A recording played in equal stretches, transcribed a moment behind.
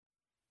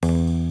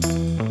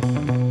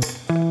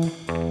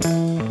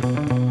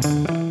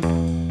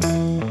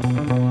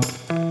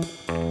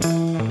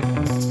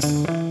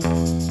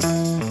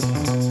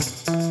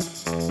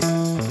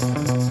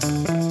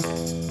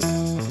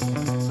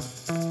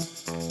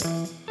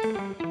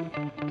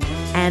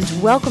And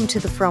welcome to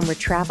the Frommer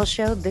Travel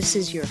Show. This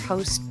is your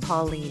host,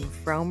 Pauline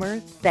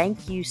Frommer.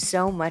 Thank you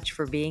so much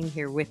for being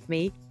here with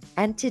me.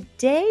 And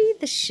today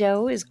the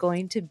show is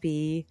going to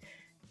be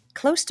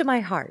close to my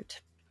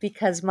heart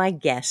because my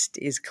guest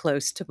is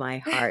close to my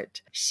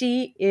heart.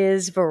 She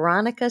is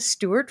Veronica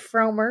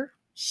Stewart-Frommer.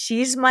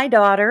 She's my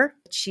daughter.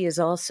 She is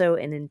also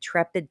an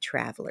intrepid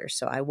traveler.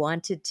 So I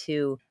wanted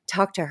to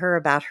talk to her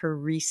about her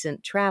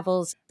recent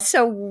travels.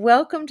 So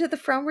welcome to the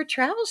Frommer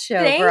Travel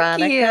Show, Veronica.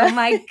 Thank you.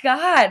 My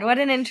God, what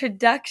an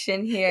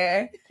introduction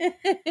here.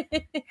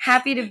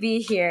 Happy to be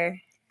here.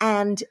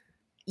 And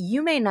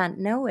you may not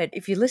know it.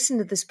 If you listen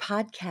to this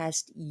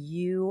podcast,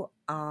 you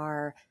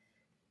are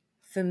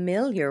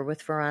familiar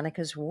with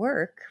Veronica's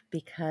work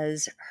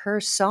because her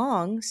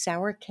song,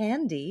 Sour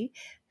Candy,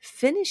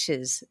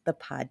 finishes the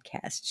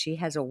podcast. She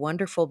has a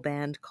wonderful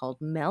band called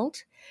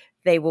Melt.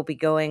 They will be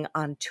going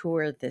on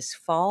tour this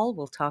fall.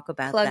 We'll talk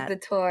about that. Plug the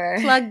tour.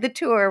 Plug the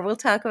tour. We'll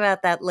talk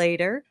about that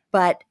later.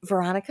 But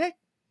Veronica,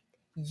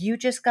 you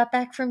just got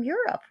back from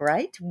Europe,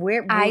 right?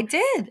 I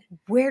did.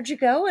 Where'd you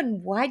go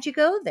and why'd you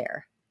go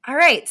there? All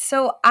right.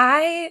 So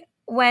I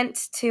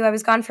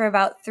was gone for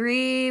about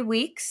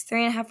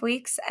 3.5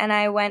 weeks, and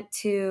I went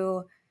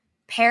to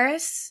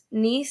Paris,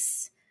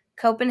 Nice,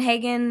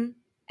 Copenhagen,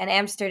 and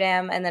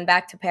Amsterdam, and then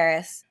back to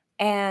Paris.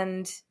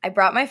 And I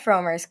brought my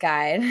Frommer's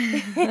guide.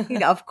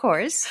 Of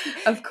course.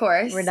 Of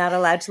course. We're not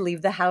allowed to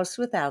leave the house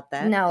without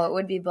that. No, it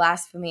would be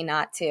blasphemy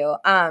not to.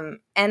 And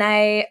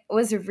I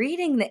was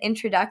reading the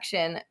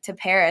introduction to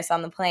Paris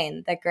on the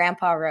plane that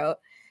Grandpa wrote,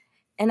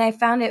 and I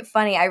found it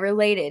funny. I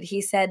related.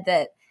 He said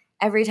that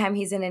every time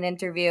he's in an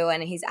interview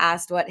and he's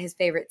asked what his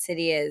favorite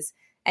city is,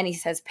 and he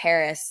says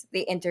Paris,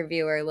 the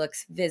interviewer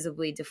looks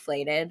visibly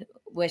deflated,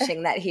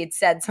 wishing that he'd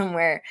said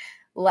somewhere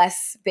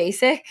less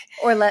basic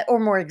or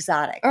more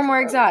exotic. Or more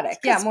exotic.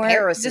 Yeah, more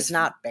Paris is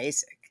not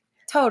basic.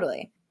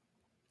 Totally.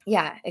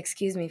 Yeah,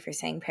 excuse me for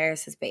saying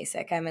Paris is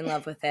basic. I'm in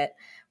love with it.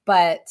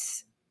 But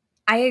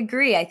I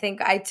agree. I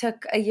think I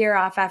took a year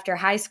off after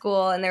high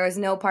school, and there was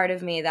no part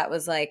of me that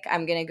was like,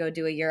 I'm going to go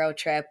do a Euro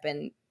trip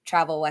and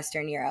travel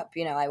Western Europe.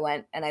 You know, I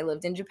went and I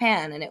lived in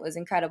Japan, and it was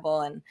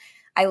incredible. And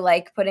I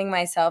like putting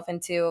myself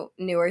into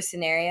newer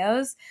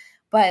scenarios.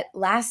 But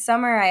last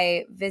summer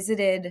I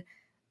visited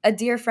a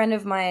dear friend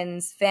of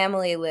mine's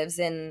family lives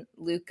in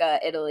Lucca,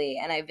 Italy,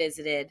 and I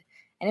visited.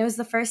 And it was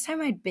the first time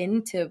I'd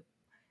been to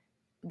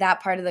that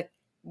part of the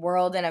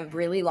world in a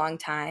really long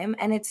time.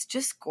 And it's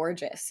just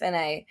gorgeous. And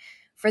I,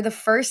 for the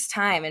first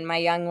time in my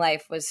young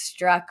life, was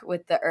struck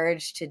with the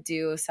urge to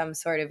do some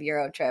sort of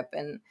Euro trip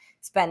and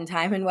spend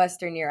time in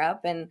Western Europe.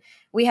 And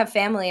we have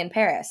family in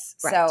Paris.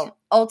 Right. So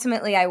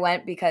ultimately I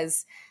went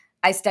because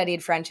I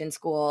studied French in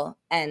school,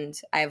 and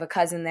I have a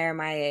cousin there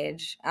my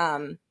age.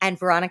 And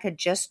Veronica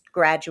just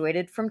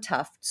graduated from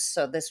Tufts,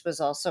 so this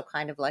was also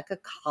kind of like a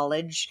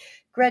college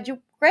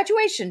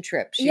graduation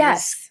trip. She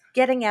was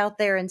getting out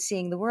there and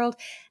seeing the world.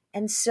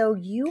 And so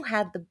you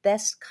had the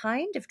best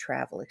kind of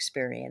travel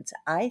experience,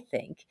 I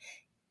think,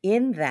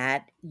 in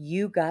that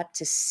you got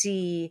to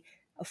see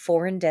a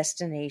foreign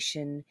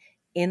destination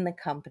in the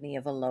company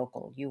of a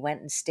local. You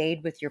went and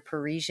stayed with your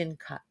Parisian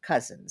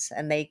cousins,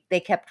 and they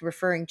kept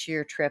referring to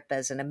your trip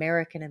as an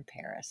American in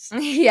Paris.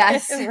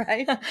 Yes.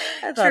 Right? I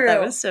thought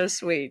that was so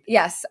sweet.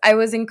 Yes, I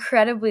was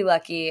incredibly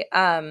lucky.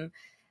 A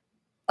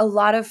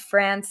lot of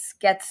France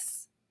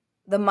gets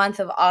the month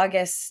of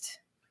August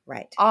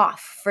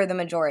off for the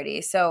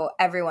majority. So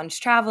everyone's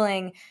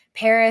traveling.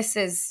 Paris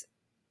is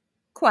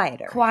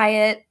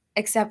quiet,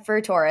 except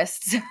for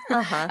tourists,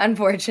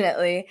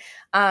 unfortunately.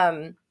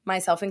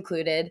 Myself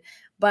included,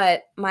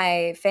 but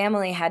my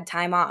family had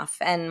time off,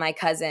 and my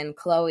cousin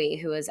Chloe,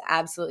 who is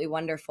absolutely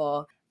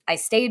wonderful, I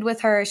stayed with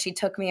her. She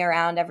took me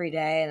around every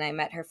day, and I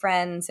met her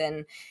friends,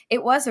 and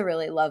it was a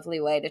really lovely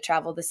way to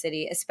travel the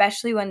city,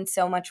 especially when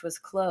so much was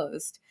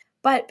closed.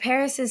 But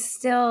Paris is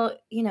still,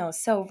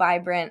 so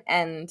vibrant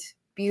and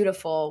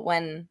beautiful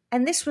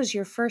And this was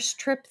your first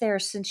trip there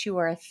since you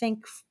were, I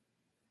think,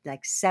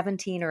 like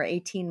 17 or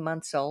 18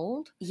 months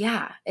old?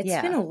 Yeah,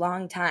 it's been a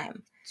long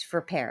time.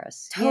 For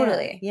Paris.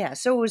 Totally. Yeah.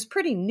 So it was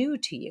pretty new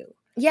to you.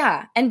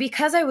 Yeah. And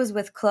because I was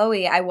with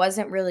Chloe, I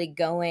wasn't really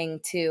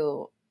going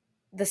to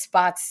the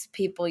spots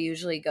people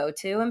usually go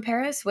to in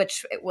Paris,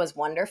 which it was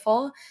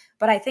wonderful.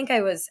 But I think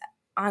I was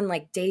on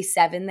like day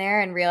 7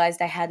 there and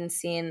realized I hadn't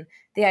seen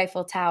the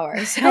Eiffel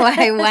Tower. So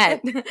I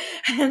went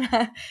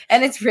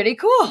and it's pretty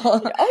cool.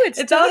 Oh,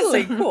 it's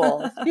totally awesome.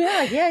 Cool.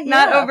 Yeah.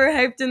 Not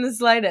overhyped in the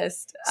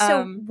slightest.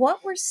 So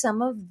what were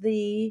some of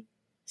the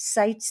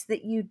sites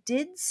that you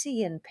did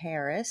see in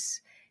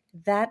Paris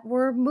that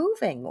were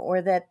moving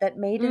or that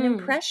made an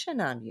impression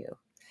on you?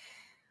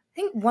 I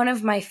think one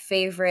of my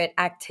favorite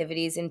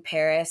activities in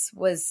Paris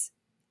was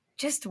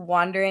just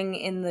wandering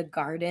in the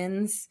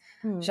gardens.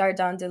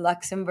 Jardin de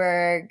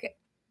Luxembourg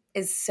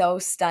is so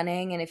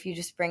stunning. And if you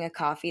just bring a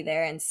coffee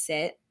there and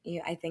sit,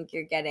 I think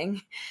you're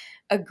getting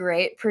a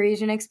great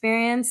Parisian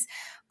experience.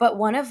 But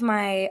one of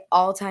my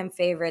all-time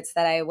favorites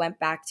that I went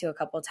back to a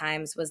couple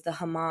times was the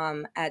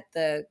hammam at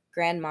the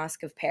Grand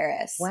Mosque of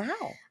Paris.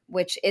 Wow.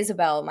 Which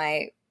Isabel,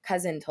 my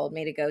cousin told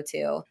me to go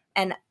to.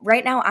 And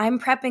right now I'm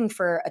prepping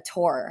for a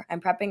tour. I'm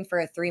prepping for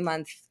a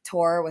 3-month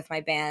tour with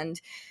my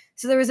band.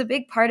 So there was a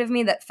big part of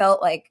me that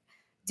felt like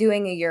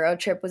doing a Euro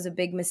trip was a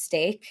big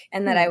mistake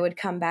and that I would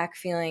come back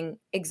feeling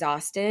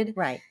exhausted.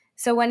 Right.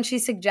 So when she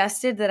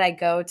suggested that I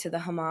go to the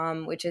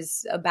hammam, which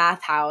is a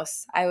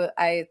bathhouse,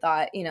 I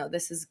thought,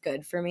 this is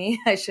good for me.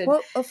 I should.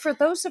 Well, for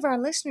those of our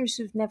listeners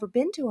who've never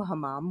been to a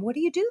hammam, what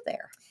do you do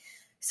there?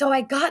 So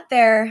I got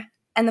there,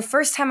 and the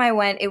first time I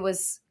went, it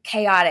was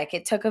chaotic.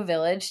 It took a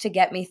village to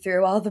get me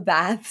through all the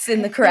baths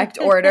in the correct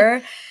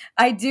order.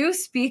 I do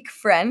speak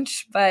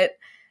French, but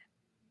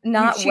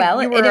not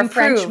well. You were it a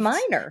improved. French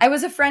minor. I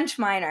was a French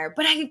minor,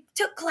 but I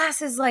took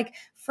classes like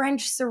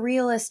French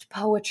surrealist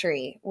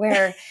poetry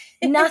where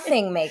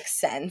nothing makes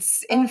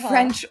sense in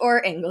French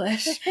or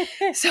English.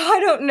 So I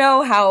don't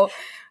know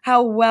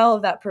how well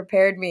that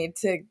prepared me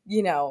to,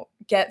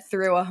 get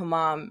through a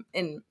hammam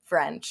in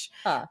French.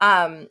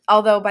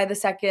 Although by the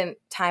second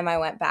time I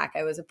went back,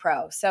 I was a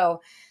pro.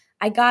 So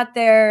I got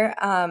there.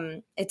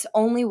 It's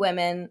only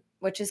women,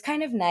 which is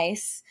kind of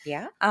nice.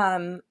 Yeah.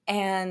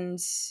 And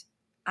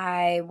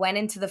I went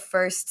into the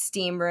first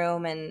steam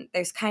room, and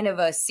there's kind of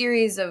a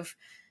series of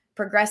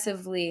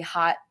progressively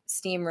hot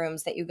steam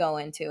rooms that you go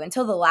into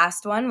until the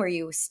last one where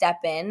you step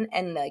in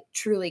and like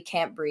truly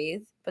can't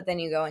breathe, but then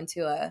you go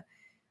into a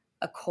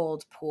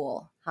cold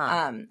pool.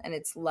 And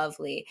it's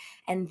lovely.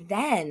 And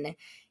then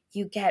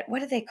you get, what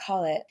do they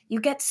call it? You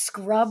get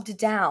scrubbed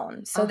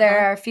down. So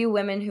there are a few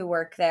women who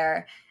work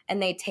there,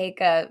 and they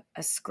take a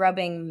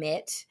scrubbing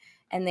mitt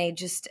and they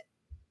just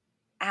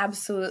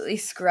absolutely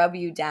scrub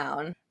you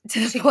down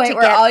to the point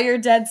where all your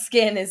dead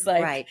skin is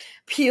like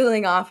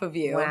peeling off of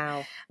you.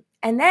 Wow.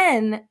 And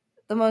then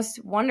the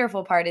most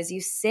wonderful part is you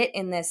sit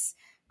in this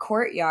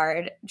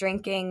courtyard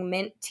drinking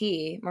mint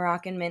tea,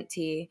 Moroccan mint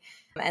tea,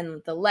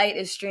 and the light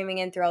is streaming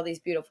in through all these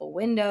beautiful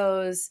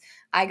windows.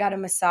 I got a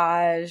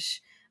massage.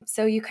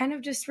 So you kind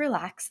of just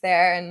relax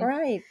there.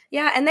 And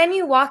yeah, and then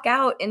you walk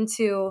out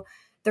into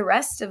the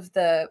rest of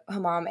the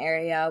hammam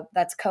area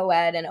that's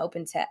co-ed and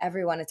open to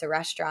everyone. It's a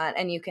restaurant,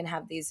 and you can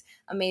have these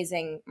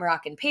amazing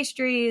Moroccan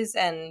pastries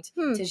and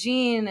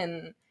tagine,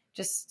 and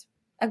just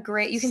a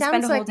great, you can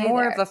spend a whole day there. Sounds like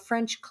more of a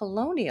French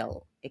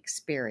colonial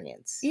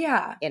experience.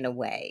 Yeah. In a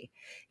way.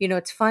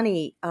 It's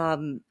funny,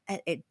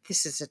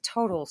 this is a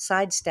total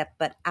sidestep,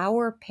 but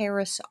our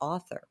Paris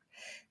author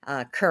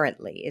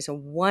currently is a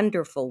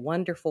wonderful,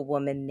 wonderful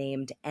woman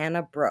named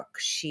Anna Brooke.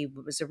 She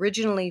was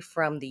originally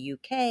from the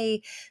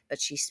UK,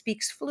 but she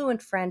speaks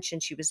fluent French,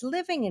 and she was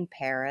living in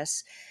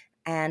Paris.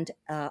 And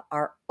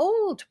our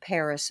old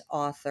Paris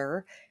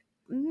author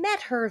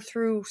met her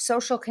through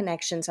social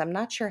connections, I'm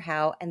not sure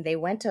how, and they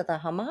went to the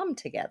hammam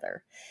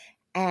together.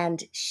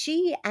 And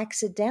she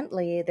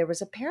accidentally, there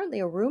was apparently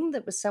a room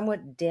that was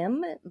somewhat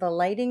dim, the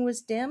lighting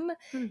was dim,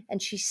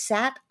 and she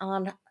sat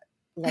on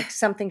like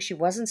something she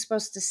wasn't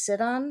supposed to sit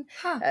on,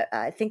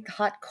 I think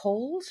hot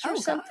coals or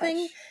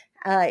something.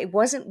 It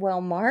wasn't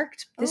well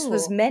marked. This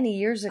was many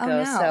years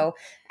ago. So,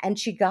 and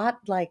she got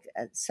like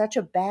such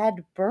a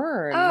bad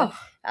burn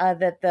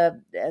that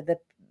the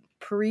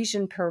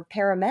Parisian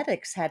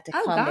paramedics had to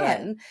come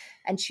in,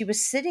 and she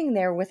was sitting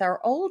there with our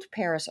old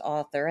Paris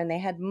author, and they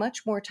had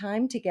much more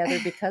time together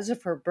because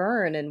of her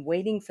burn, and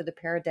waiting for the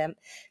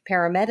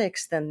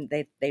paramedics than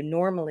they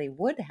normally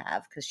would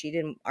have, because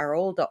our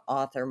old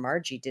author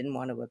Margie didn't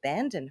want to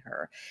abandon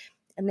her.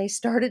 And they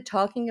started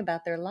talking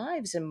about their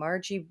lives, and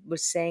Margie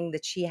was saying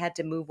that she had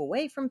to move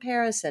away from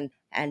Paris,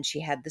 and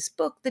she had this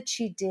book that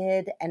she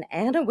did, and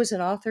Anna was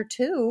an author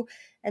too,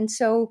 and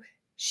so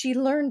she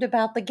learned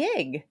about the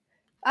gig.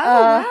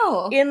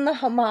 Wow. In the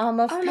Hammam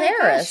of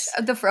Paris.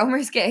 The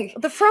Frommer's gig.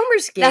 The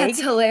Frommer's gig.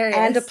 That's hilarious.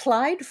 And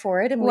applied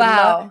for it. And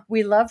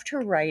we loved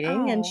her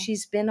writing, and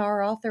she's been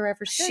our author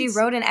ever since. She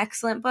wrote an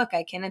excellent book,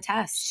 I can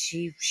attest.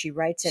 She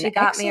writes an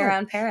excellent. She got me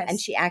around Paris. And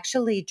she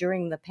actually,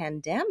 during the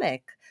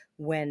pandemic,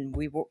 when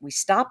we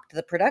stopped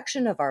the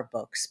production of our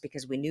books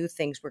because we knew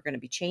things were going to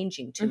be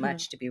changing too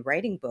much to be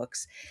writing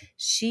books,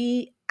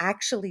 she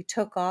actually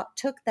took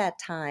that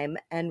time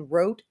and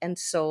wrote and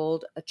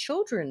sold a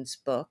children's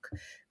book,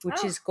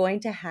 which is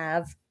going to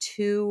have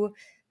 2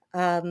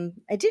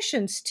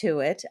 additions to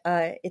it.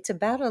 It's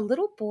about a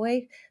little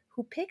boy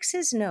who picks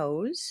his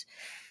nose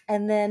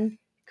and then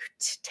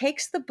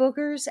takes the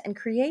boogers and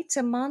creates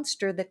a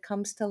monster that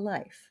comes to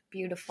life.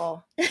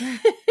 Beautiful.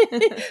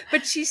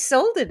 But she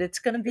sold it. It's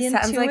going to be in 2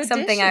 editions. Sounds like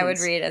something I would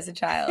read as a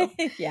child.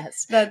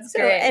 Yes. That's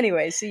great.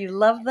 Anyway, so you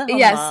love the hammam.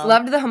 Yes,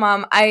 loved the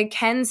hammam. I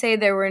can say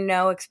there were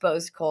no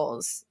exposed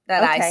coals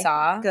that I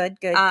saw. Good.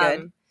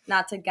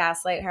 Not to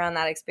gaslight her on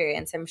that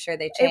experience. I'm sure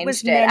they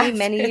changed it. It was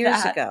many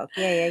years ago.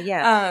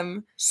 Yeah.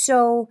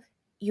 So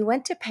you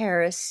went to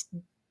Paris.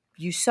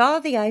 You saw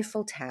the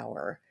Eiffel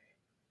Tower.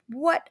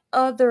 What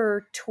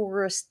other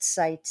tourist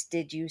sites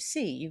did you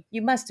see?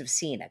 You must have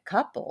seen a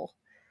couple.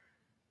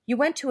 You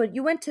went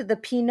to the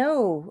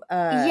Pinot.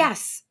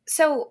 Yes.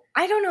 So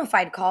I don't know if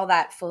I'd call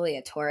that fully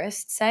a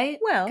tourist site.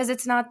 Well, because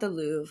it's not the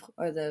Louvre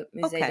or the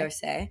Musée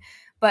d'Orsay.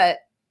 But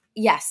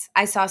yes,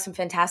 I saw some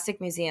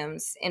fantastic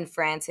museums in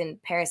France, in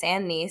Paris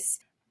and Nice.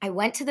 I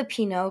went to the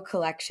Pinot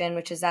collection,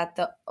 which is at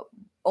the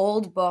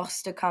old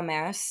Bourse de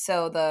Commerce,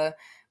 so the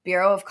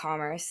Bureau of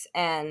Commerce,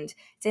 and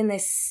it's in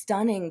this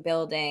stunning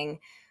building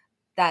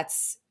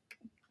that's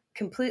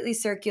completely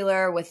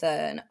circular with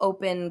an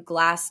open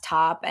glass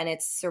top, and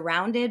it's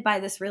surrounded by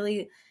this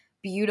really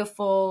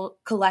beautiful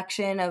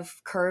collection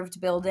of curved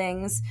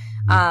buildings,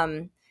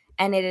 and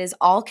it is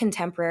all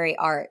contemporary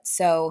art.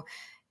 So,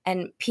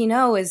 and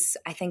Pinot is,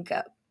 I think,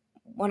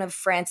 one of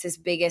France's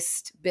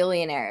biggest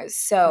billionaires.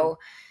 So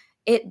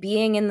it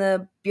being in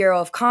the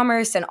Bureau of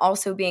Commerce and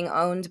also being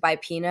owned by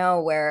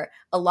Pinot, where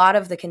a lot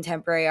of the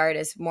contemporary art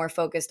is more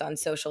focused on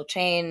social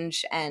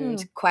change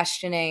and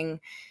questioning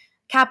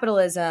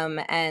capitalism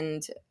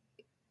and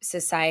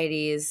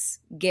society's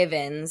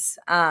givens,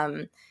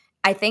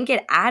 I think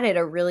it added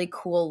a really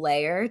cool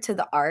layer to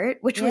the art,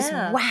 which was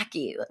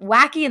wacky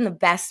in the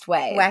best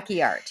way.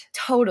 Wacky art.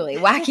 Totally.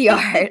 Wacky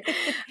art.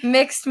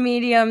 Mixed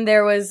medium.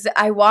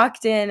 I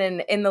walked in,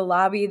 and in the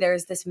lobby,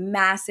 there's this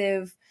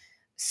massive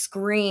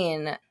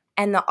screen,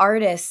 and the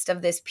artist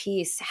of this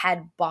piece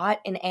had bought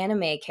an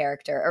anime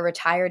character, a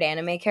retired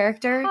anime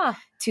character,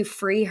 to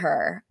free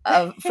her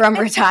from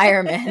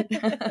retirement.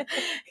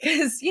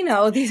 Because,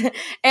 these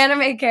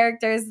anime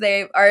characters,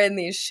 they are in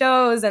these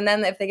shows, and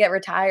then if they get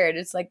retired,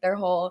 it's like their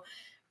whole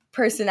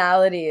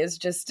personality is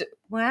just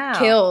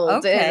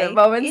killed in a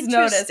moment's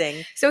notice.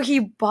 So he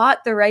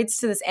bought the rights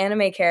to this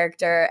anime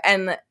character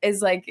and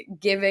is like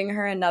giving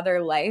her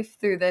another life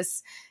through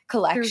this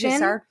collection, through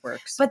his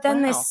artworks. But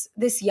then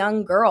this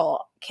young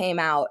girl came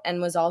out and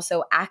was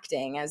also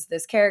acting as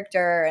this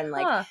character, and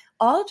like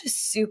all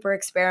just super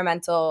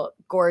experimental,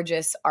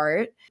 gorgeous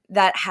art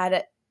that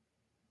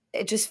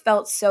it just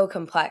felt so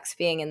complex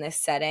being in this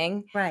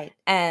setting. Right.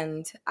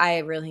 And I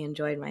really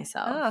enjoyed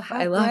myself. Oh,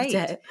 I loved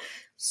it.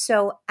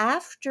 So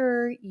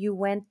after you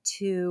went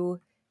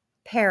to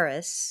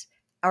Paris,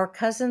 our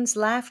cousins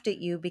laughed at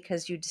you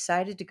because you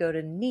decided to go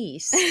to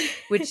Nice,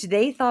 which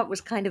they thought was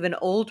kind of an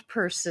old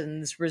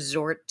person's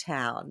resort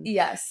town.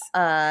 Yes.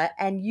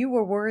 And you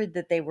were worried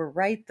that they were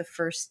right the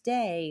first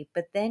day,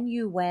 but then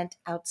you went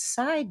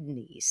outside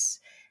Nice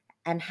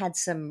and had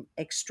some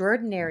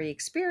extraordinary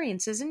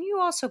experiences. And you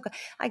also,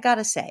 I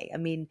gotta say, I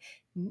mean,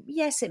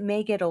 yes, it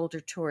may get older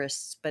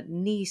tourists, but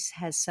Nice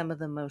has some of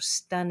the most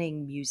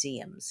stunning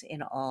museums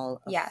in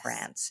all of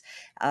France,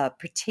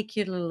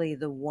 particularly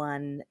the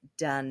one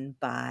done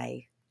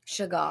by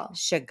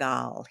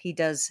Chagall. He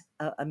does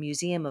a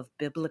museum of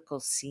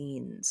biblical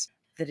scenes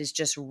that is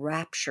just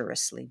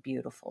rapturously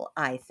beautiful,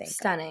 I think.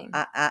 Stunning.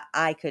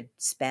 I could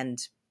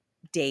spend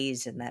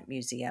days in that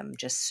museum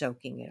just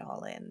soaking it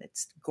all in.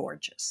 It's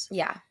gorgeous.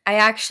 Yeah. I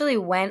actually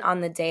went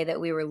on the day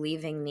that we were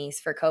leaving Nice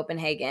for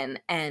Copenhagen,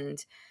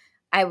 and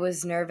I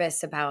was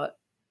nervous about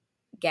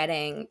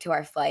getting to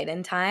our flight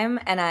in time.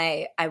 And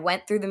I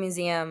went through the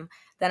museum,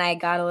 then I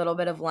got a little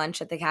bit of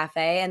lunch at the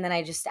cafe, and then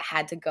I just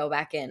had to go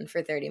back in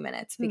for 30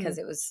 minutes because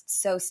it was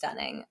so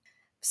stunning.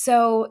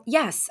 So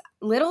yes,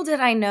 little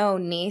did I know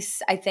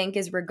Nice, I think,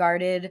 is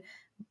regarded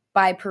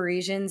by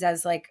Parisians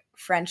as like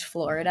French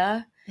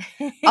Florida.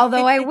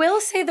 Although I will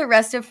say the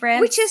rest of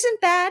France, which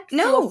isn't bad.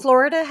 No,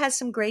 Florida has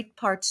some great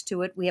parts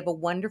to it. We have a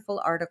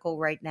wonderful article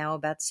right now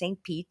about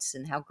St. Pete's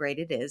and how great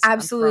it is.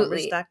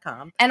 Absolutely. On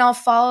Fromers.com. And I'll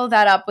follow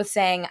that up with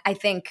saying I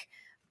think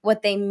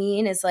what they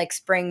mean is like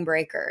spring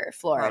breaker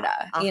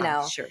Florida,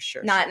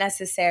 Sure. Not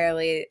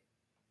necessarily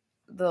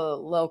the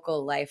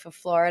local life of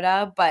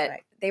Florida, but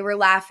they were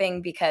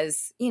laughing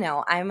because,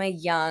 I'm a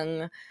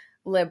young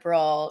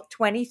liberal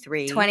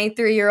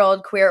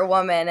 23-year-old queer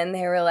woman, and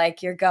they were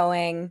like, you're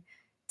going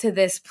to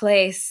this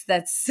place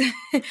that's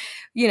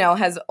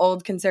has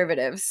old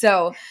conservatives.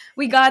 So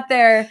we got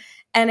there,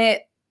 and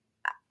it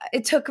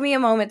took me a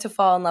moment to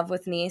fall in love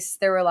with Nice.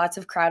 There were lots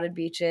of crowded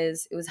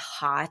beaches. It was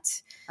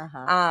hot.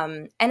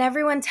 And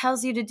everyone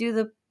tells you to do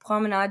the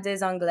Promenade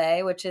des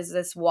Anglais, which is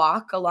this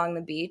walk along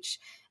the beach.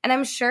 And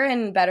I'm sure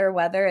in better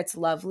weather it's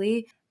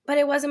lovely, but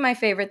it wasn't my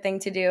favorite thing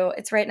to do.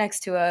 It's right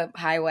next to a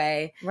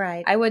highway.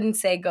 Right. I wouldn't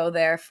say go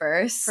there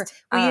first.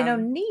 Well,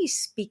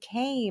 Nice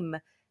became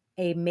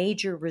a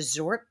major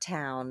resort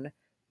town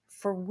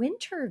for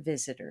winter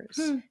visitors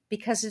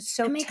because it's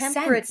so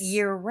temperate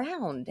year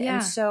round. Yeah.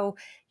 And so,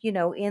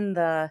 in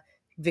the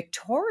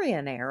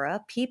Victorian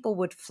era, people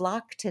would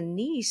flock to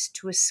Nice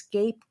to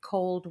escape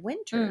cold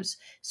winters.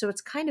 So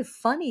it's kind of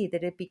funny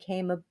that it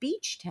became a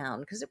beach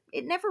town because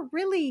it never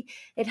really,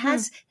 it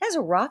has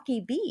a rocky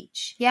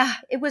beach. Yeah.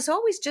 It was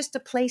always just a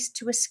place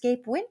to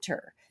escape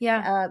winter.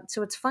 Yeah.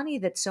 So it's funny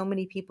that so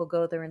many people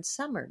go there in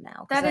summer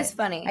now. That is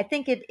funny. I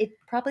think it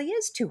probably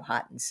is too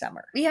hot in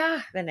summer.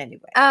 Yeah. But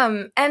anyway.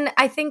 And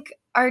I think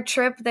our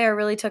trip there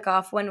really took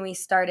off when we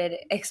started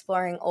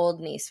exploring Old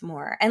Nice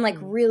more and like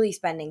really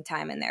spending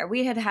time in there.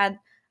 We had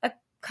a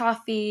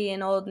coffee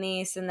in Old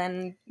Nice and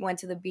then went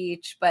to the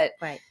beach, but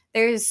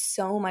there's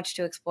so much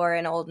to explore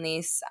in Old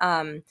Nice.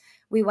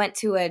 We went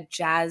to a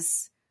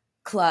jazz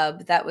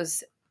club that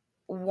was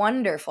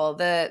wonderful.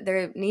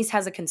 Their niece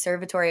has a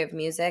conservatory of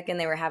music, and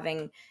they were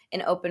having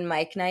an open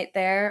mic night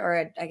there,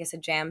 or I guess a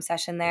jam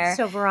session there.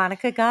 So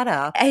Veronica got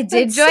up. I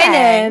did join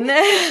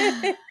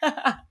in.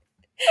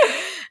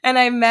 And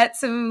I met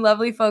some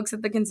lovely folks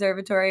at the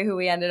conservatory who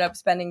we ended up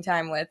spending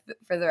time with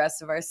for the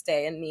rest of our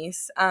stay in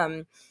Nice.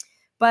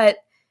 But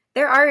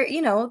there are,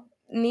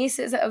 Nice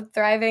is a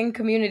thriving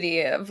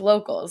community of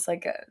locals.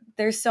 Like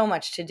there's so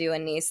much to do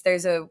in Nice.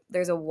 There's a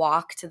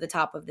walk to the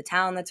top of the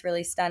town that's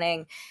really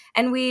stunning.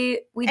 And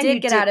we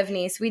did get out of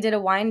Nice. We did a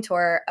wine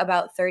tour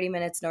about 30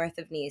 minutes north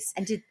of Nice.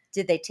 And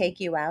did they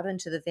take you out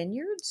into the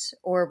vineyards,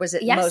 or was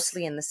it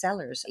mostly in the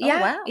cellars? Yeah,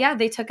 oh, wow. Yeah,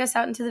 they took us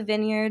out into the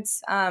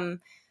vineyards.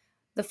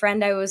 The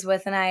friend I was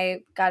with and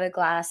I got a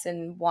glass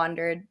and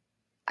wandered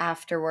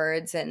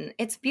afterwards, and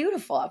it's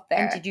beautiful up there.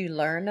 And did you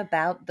learn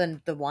about the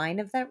wine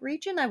of that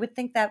region? I would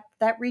think that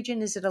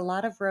region, is it a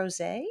lot of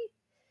rosé?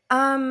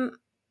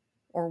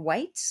 Or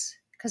whites?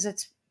 Because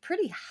it's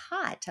pretty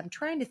hot. I'm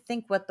trying to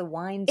think what the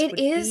wines would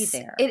be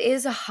there. It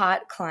is a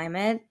hot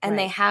climate, and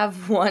they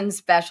have one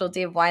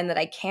specialty of wine that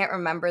I can't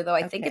remember, though.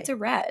 I think it's a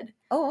red.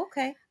 Oh,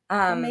 okay.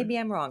 Well, maybe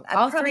I'm wrong.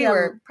 All three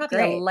were probably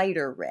great. A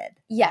lighter red.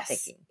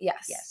 Yes.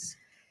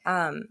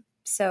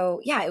 So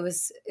yeah, it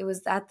was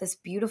at this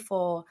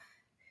beautiful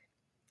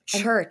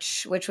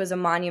church, which was a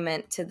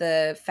monument to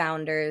the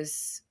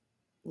founder's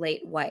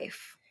late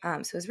wife. So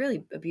it was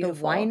really a beautiful.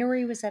 The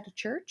winery was at a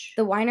church?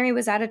 The winery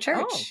was at a church.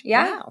 Oh,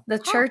 yeah. Wow. The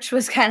church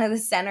was kind of the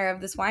center of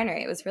this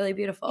winery. It was really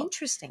beautiful.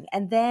 Interesting.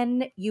 And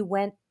then you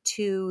went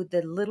to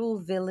the little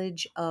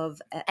village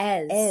of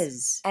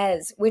Ez,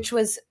 which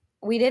was,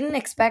 we didn't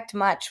expect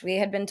much. We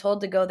had been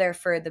told to go there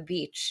for the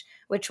beach,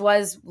 which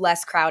was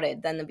less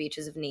crowded than the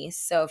beaches of Nice.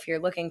 So if you're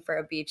looking for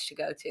a beach to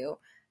go to,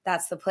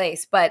 that's the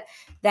place. But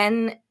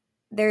then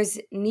there's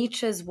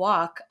Nietzsche's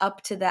walk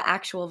up to the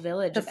actual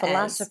village. The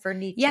philosopher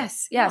Nietzsche.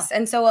 Yes. Oh.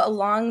 And so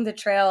along the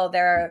trail,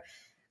 there are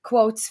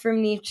quotes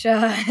from Nietzsche,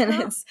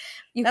 and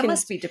that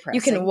must be depressing.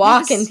 You can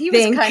walk and think. He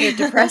was kind of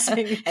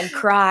depressing. And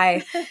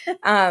cry.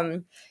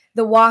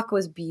 The walk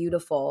was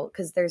beautiful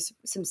because there's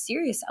some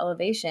serious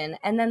elevation.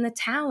 And then the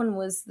town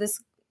was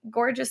this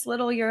gorgeous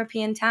little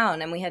European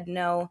town, and we had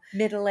no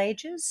Middle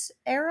Ages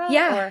era.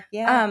 Wow.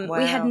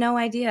 We had no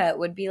idea it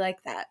would be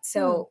like that.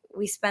 So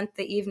we spent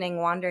the evening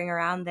wandering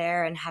around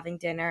there and having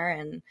dinner,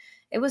 and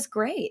it was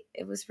great.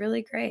 It was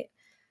really great,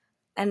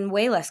 and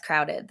way less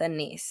crowded than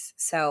Nice.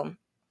 So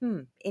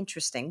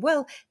interesting.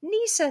 Well,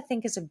 Nice, I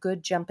think, is a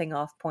good jumping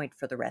off point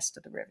for the rest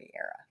of the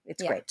Riviera.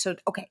 It's great. So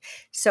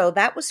so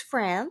that was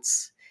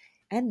France.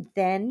 And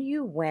then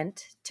you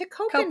went to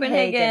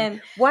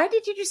Copenhagen. Why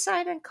did you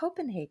decide on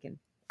Copenhagen?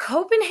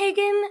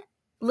 Copenhagen,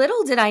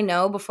 little did I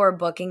know before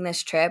booking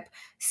this trip,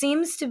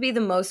 seems to be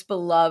the most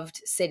beloved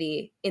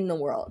city in the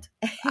world.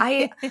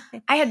 I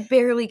had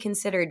barely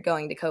considered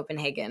going to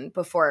Copenhagen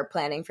before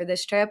planning for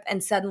this trip,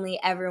 and suddenly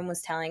everyone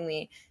was telling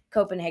me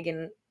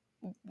Copenhagen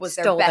was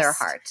Stole their best.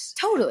 Their hearts.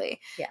 Totally.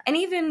 Yeah. And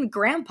even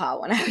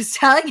Grandpa, when I was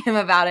telling him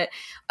about it,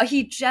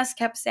 he just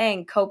kept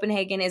saying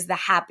Copenhagen is the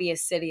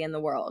happiest city in the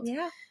world.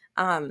 Yeah.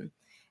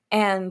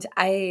 And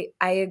I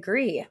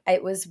agree.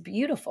 It was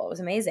beautiful. It was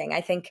amazing.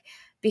 I think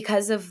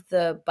because of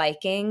the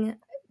biking,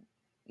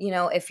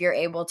 if you're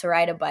able to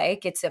ride a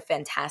bike, it's a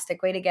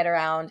fantastic way to get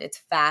around. It's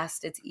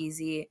fast, it's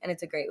easy, and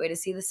it's a great way to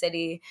see the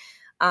city.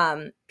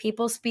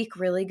 People speak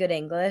really good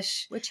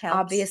English, which helps,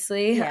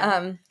 obviously.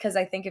 Because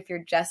I think if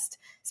you're just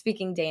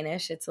speaking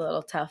Danish, it's a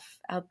little tough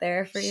out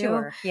there for you.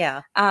 Sure.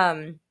 Yeah.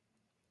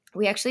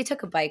 We actually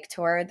took a bike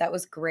tour. That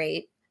was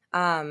great.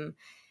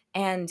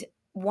 And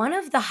one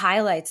of the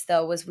highlights,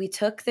 though, was we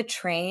took the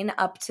train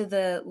up to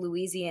the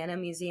Louisiana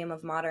Museum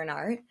of Modern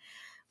Art,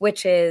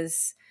 which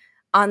is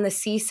on the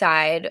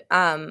seaside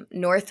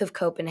north of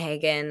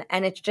Copenhagen.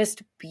 And it's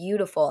just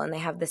beautiful. And they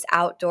have this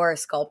outdoor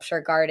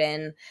sculpture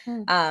garden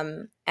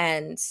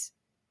and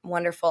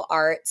wonderful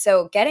art.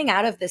 So getting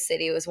out of the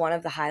city was one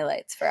of the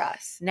highlights for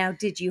us. Now,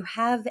 did you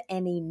have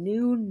any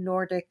new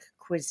Nordic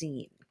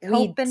cuisine?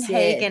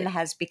 Copenhagen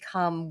has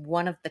become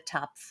one of the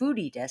top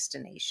foodie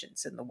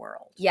destinations in the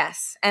world.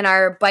 Yes. And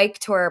our bike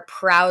tour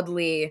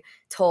proudly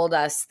told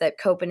us that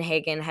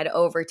Copenhagen had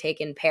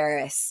overtaken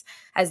Paris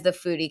as the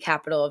foodie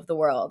capital of the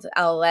world.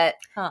 I'll let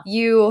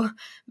you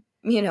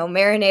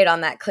marinate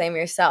on that claim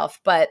yourself.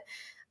 But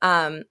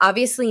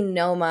obviously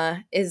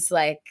Noma is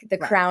like the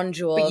crown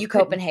jewel of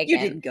Copenhagen. You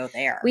didn't go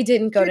there. We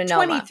didn't go to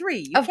Noma.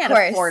 23. You can't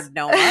afford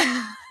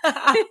Noma.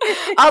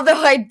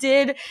 Although I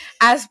did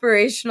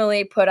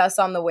aspirationally put us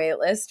on the wait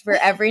list for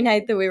every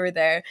night that we were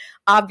there.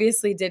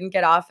 Obviously didn't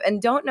get off,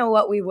 and don't know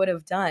what we would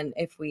have done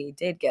if we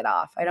did get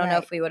off. I don't know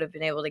if we would have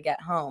been able to get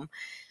home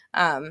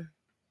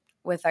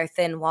with our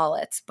thin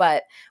wallets.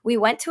 But we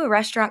went to a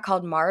restaurant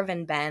called Marv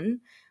and Ben,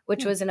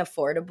 which was an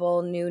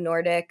affordable new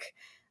Nordic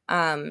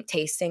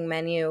tasting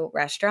menu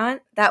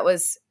restaurant. That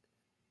was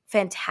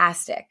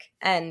fantastic.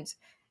 And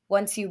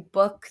once you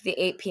book the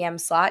 8 p.m.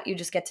 slot, you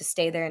just get to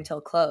stay there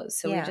until close.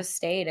 So we just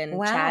stayed and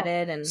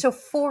chatted. And so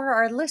for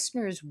our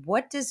listeners,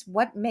 what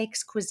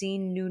makes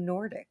cuisine new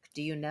Nordic?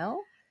 Do you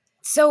know?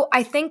 So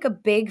I think a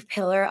big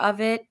pillar of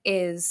it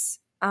is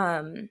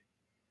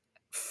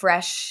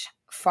fresh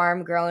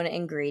farm-grown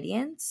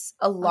ingredients.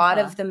 A lot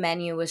of the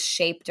menu was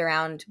shaped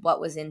around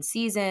what was in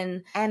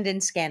season. And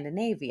in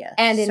Scandinavia.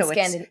 And in so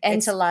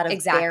it's a lot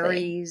of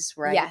berries,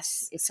 right?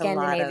 Yes, it's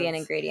Scandinavian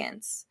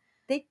ingredients.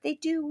 They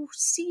do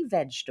sea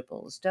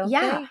vegetables, don't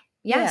they?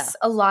 Yes,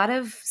 a lot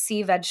of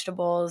sea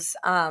vegetables.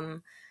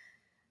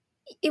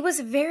 It was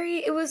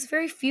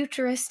very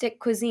futuristic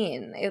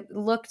cuisine. It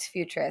looked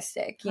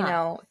futuristic, you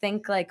know,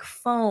 think like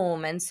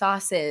foam and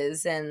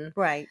sauces and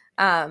right.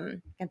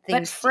 And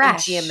things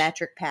fresh in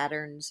geometric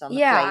patterns on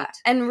the plate.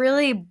 And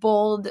really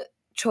bold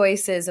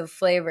choices of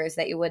flavors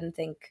that you wouldn't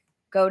think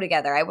go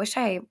together. I wish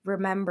I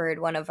remembered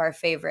one of our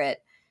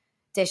favorite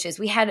dishes.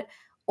 We had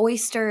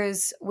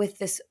oysters with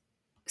this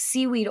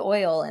seaweed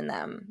oil in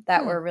them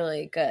that were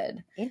really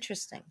good.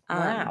 Interesting.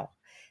 Wow.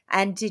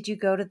 And did you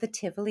go to the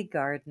Tivoli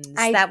Gardens?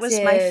 That was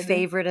my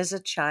favorite as a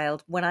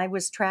child. When I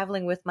was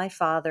traveling with my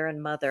father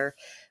and mother,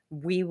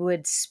 we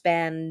would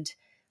spend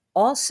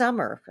all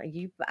summer.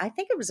 I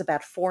think it was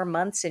about 4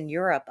 months in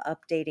Europe,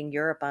 updating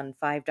Europe on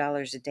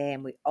 $5 a day.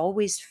 And we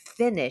always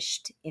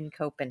finished in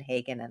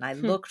Copenhagen. And I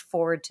looked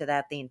forward to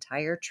that the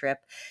entire trip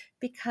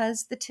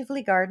because the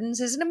Tivoli Gardens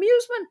is an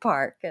amusement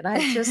park. And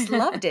I just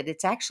loved it.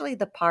 It's actually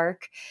the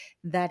park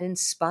that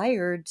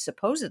inspired,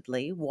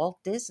 supposedly, Walt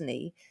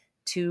Disney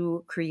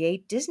to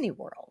create Disney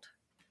World.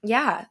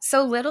 Yeah.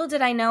 So little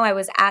did I know I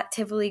was at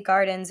Tivoli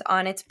Gardens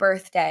on its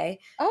birthday.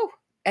 Oh.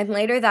 And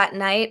later that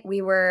night,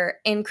 we were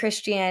in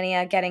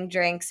Christiania getting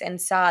drinks and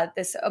saw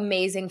this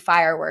amazing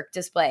firework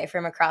display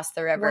from across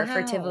the river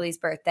for Tivoli's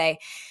birthday.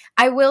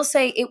 I will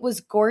say it was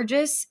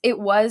gorgeous. It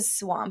was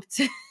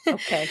swamped.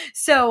 Okay.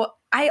 So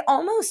I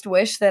almost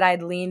wish that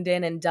I'd leaned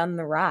in and done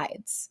the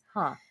rides.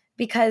 Huh.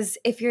 Because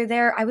if you're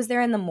there, I was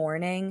there in the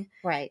morning.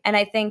 Right. And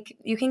I think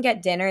you can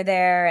get dinner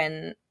there.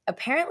 And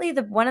apparently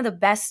one of the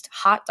best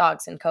hot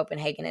dogs in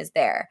Copenhagen is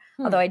there.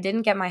 Although I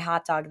didn't get my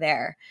hot dog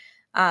there.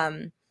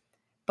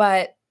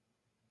 But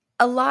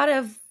a lot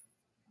of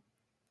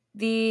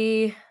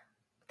the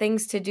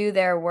things to do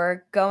there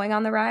were going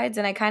on the rides,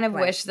 and I kind of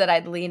wish that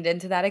I'd leaned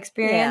into that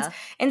experience. Yeah.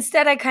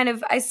 Instead,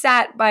 I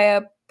sat by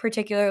a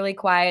particularly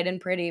quiet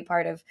and pretty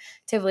part of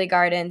Tivoli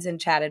Gardens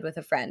and chatted with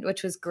a friend,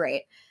 which was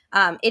great.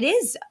 It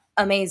is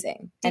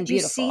amazing and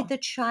beautiful. Did you see the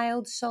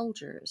child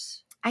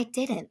soldiers? I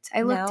didn't.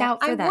 I looked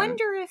out for them. I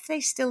wonder if they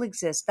still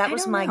exist. That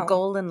was my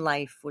goal in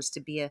life, was to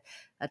be a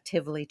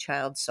Tivoli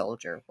child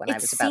soldier when I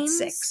was about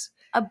 6.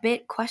 A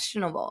bit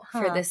questionable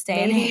for this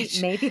day and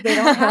age. Maybe they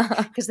don't have,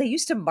 because they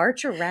used to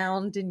march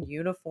around in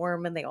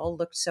uniform and they all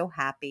looked so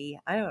happy.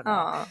 I don't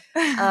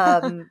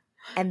know.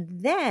 And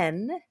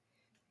then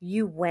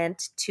you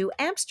went to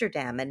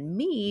Amsterdam, and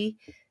me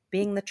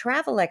being the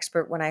travel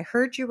expert, when I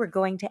heard you were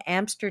going to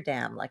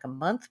Amsterdam like a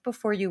month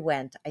before you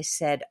went, I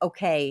said,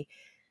 okay,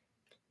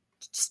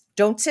 just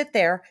don't sit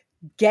there.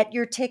 Get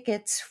your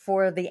tickets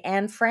for the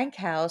Anne Frank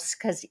house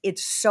because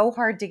it's so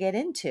hard to get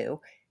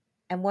into.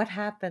 And what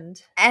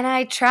happened? And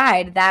I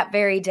tried that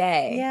very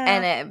day. Yeah.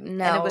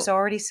 And it was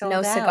already sold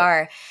out. No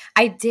cigar.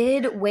 I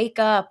did wake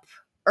up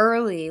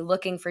early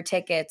looking for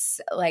tickets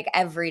like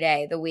every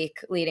day the week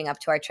leading up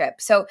to our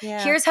trip. So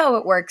here's how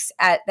it works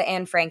at the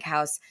Anne Frank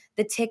house.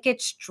 The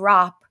tickets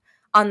drop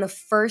on the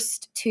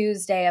first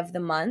Tuesday of the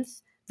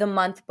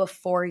month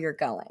before you're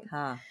going.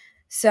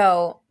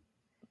 So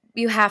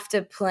you have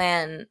to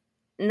plan.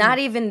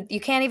 You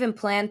can't even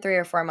plan 3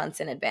 or 4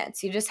 months in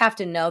advance. You just have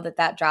to know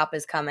that drop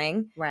is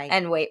coming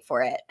and wait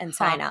for it and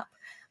sign up.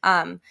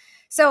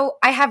 So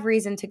I have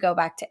reason to go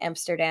back to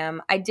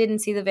Amsterdam. I didn't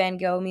see the Van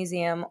Gogh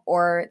Museum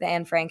or the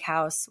Anne Frank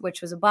house, which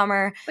was a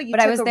bummer. But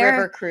I was there.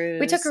 River cruise.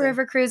 We took a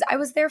river cruise. I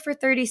was there for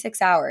 36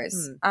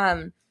 hours.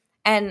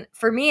 And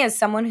for me, as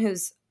someone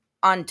who's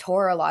on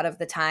tour a lot of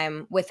the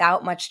time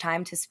without much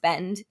time to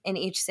spend in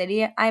each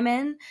city I'm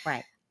in,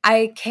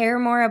 I care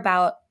more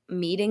about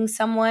meeting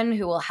someone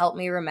who will help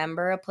me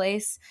remember a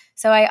place.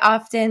 So I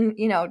often,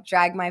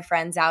 drag my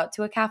friends out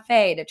to a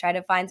cafe to try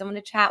to find someone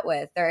to chat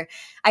with, or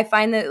I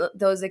find that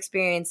those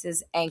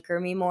experiences anchor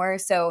me more.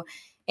 So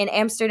in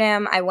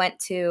Amsterdam, I went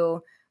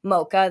to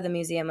MoCA, the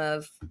Museum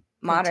of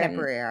Modern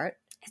Contemporary Art.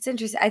 It's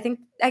interesting.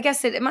 I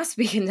guess it must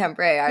be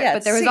contemporary art,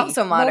 but there was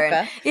also modern.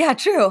 MoCA. Yeah,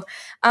 true.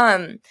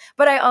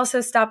 But I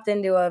also stopped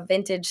into a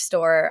vintage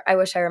store. I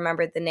wish I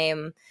remembered the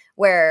name,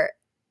 where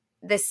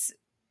this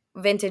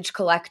vintage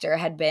collector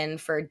had been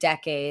for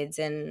decades,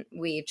 and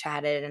we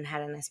chatted and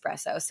had an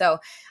espresso. So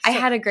I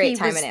had a great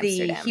time in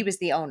Amsterdam. He was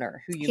the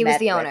owner who you met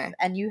with. Owner.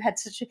 And you had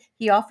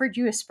he offered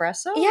you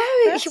espresso? Yeah.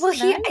 That's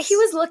nice. He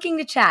was looking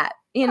to chat.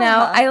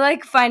 I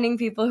like finding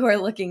people who are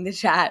looking to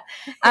chat.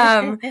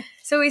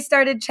 So we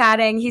started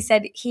chatting. He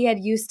said he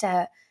used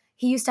to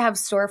have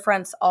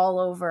storefronts all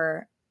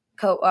over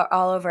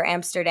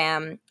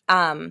Amsterdam.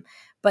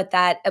 But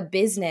that a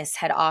business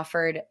had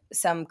offered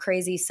some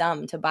crazy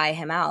sum to buy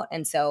him out.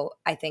 And so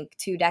I think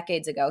 2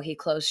 decades ago, he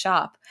closed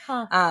shop,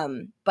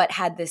 but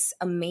had this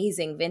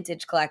amazing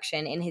vintage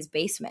collection in his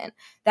basement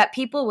that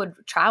people would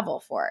travel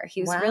for.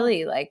 He was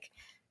really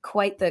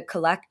quite the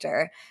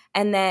collector.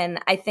 And then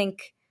I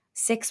think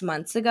 6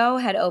 months ago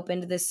had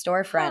opened this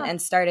storefront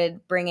and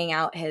started bringing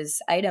out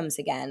his items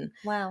again.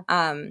 Wow.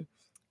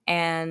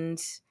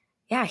 And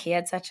yeah, he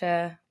had such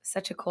a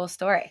cool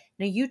story.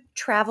 Now, you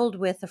traveled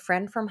with a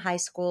friend from high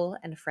school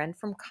and a friend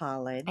from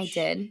college. I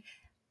did.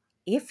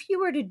 If you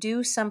were to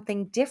do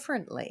something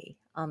differently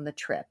on the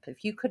trip,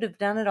 if you could have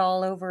done it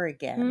all over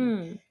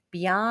again,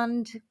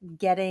 beyond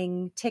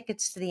getting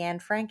tickets to the Anne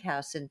Frank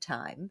house in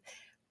time,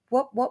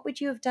 what would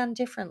you have done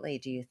differently,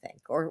 do you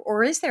think?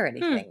 Or is there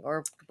anything?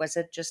 Or was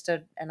it just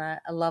a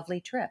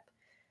lovely trip?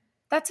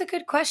 That's a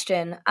good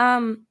question.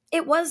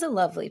 It was a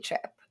lovely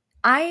trip.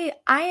 I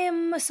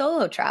am a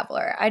solo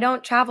traveler. I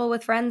don't travel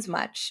with friends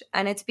much.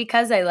 And it's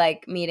because I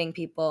like meeting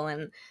people.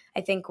 And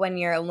I think when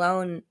you're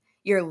alone,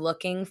 you're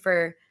looking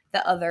for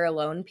the other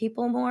alone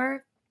people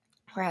more.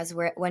 Whereas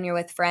when you're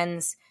with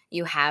friends,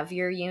 you have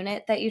your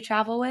unit that you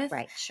travel with.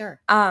 Right, sure.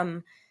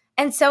 And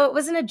so it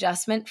was an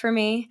adjustment for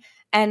me.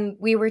 And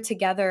we were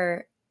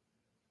together,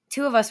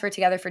 2 of us were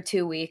together for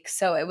 2 weeks.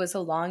 So it was a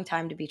long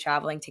time to be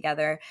traveling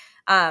together.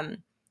 But,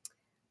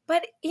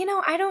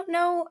 I don't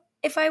know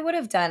if I would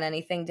have done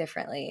anything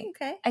differently.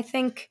 Okay. I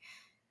think.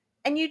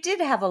 And you did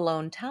have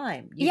alone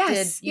time.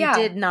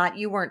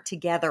 You weren't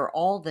together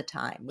all the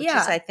time, which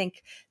is, I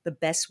think, the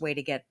best way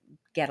to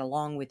get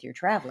along with your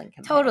traveling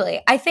companion.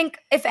 Totally. I think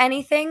if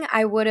anything,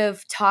 I would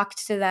have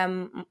talked to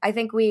them. I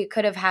think we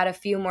could have had a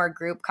few more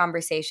group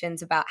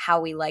conversations about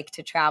how we like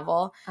to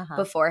travel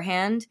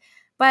beforehand.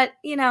 But,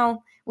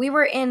 we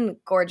were in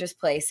gorgeous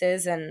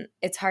places and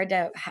it's hard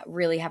to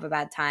really have a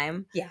bad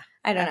time. Yeah.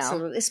 I don't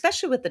know.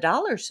 Especially with the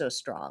dollar so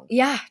strong.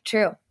 Yeah,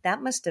 true.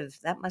 That must have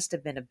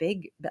been a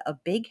big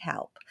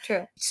help.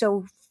 True.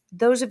 So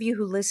those of you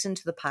who listen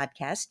to the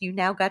podcast, you've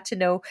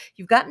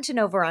gotten to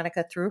know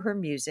Veronica through her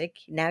music.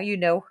 Now you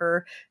know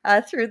her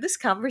through this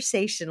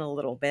conversation a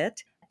little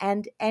bit.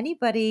 And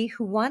anybody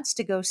who wants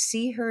to go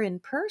see her in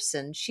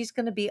person, she's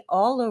going to be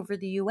all over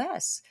the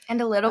U.S. And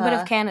a little bit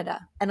of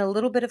Canada.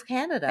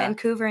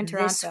 Vancouver and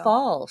Toronto. This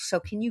fall. So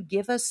can you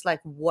give us,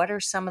 what are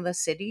some of the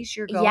cities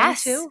you're going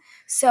to?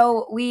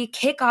 So we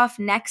kick off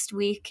next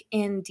week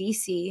in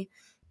D.C.,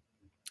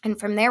 and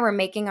from there, we're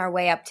making our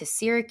way up to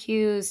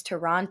Syracuse,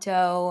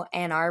 Toronto,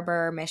 Ann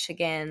Arbor,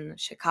 Michigan,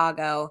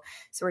 Chicago.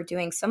 So we're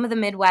doing some of the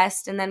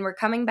Midwest, and then we're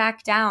coming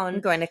back down. We're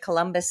going to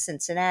Columbus,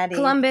 Cincinnati.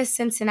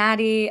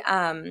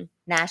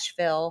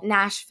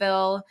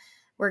 Nashville.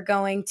 We're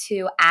going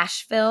to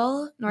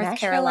Asheville, North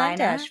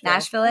Carolina.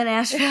 Nashville and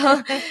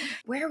Asheville.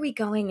 Where are we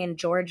going in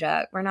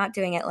Georgia? We're not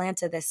doing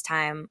Atlanta this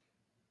time.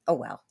 Oh,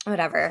 well.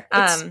 Whatever.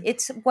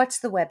 It's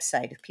what's the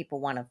website if people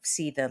want to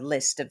see the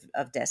list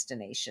of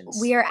destinations?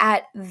 We are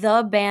at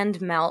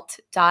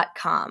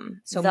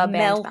thebandmelt.com. So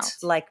melt,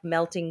 like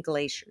melting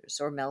glaciers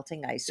or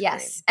melting ice cream.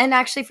 Yes. And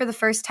actually for the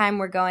first time,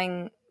 we're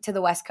going to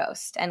the West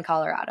Coast and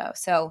Colorado.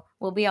 So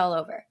we'll be all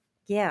over.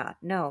 Yeah,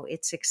 no,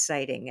 it's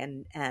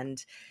exciting.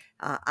 And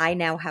I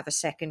now have a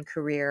second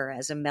career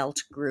as a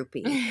melt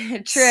groupie.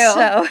 True.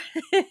 So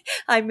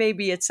I may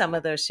be at some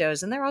of those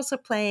shows. And they're also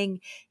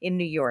playing in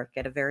New York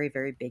at a very,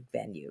 very big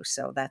venue.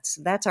 So that's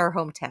our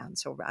hometown.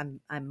 So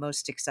I'm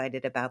most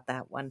excited about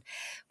that one.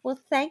 Well,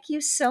 thank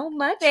you so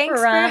much, Veronica.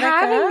 Thanks for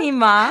having me,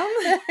 Mom.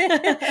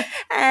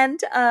 And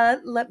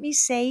let me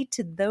say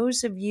to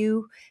those of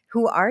you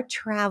who are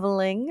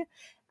traveling,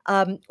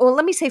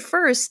 let me say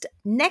first,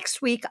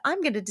 next week I'm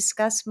going to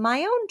discuss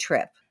my own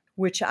trip,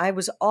 which I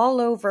was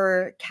all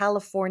over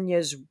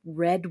California's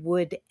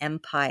Redwood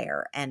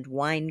Empire and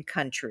wine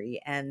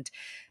country, and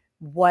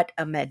what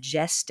a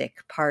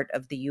majestic part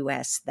of the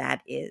U.S.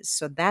 that is.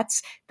 So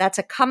that's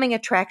a coming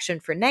attraction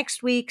for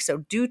next week. So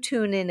do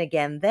tune in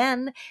again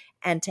then.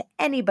 And to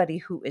anybody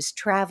who is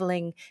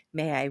traveling,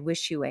 may I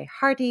wish you a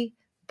hearty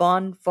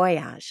bon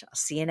voyage. I'll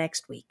see you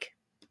next week.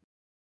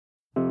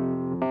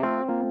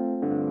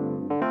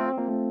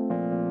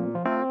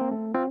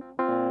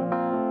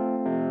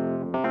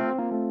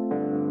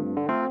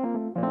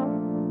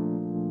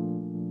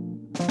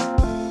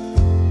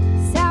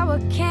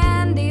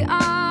 Candy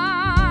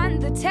on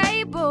the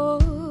table,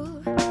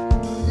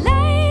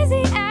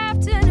 lazy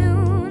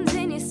afternoons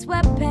in your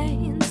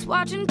sweatpants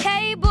watching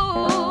cable.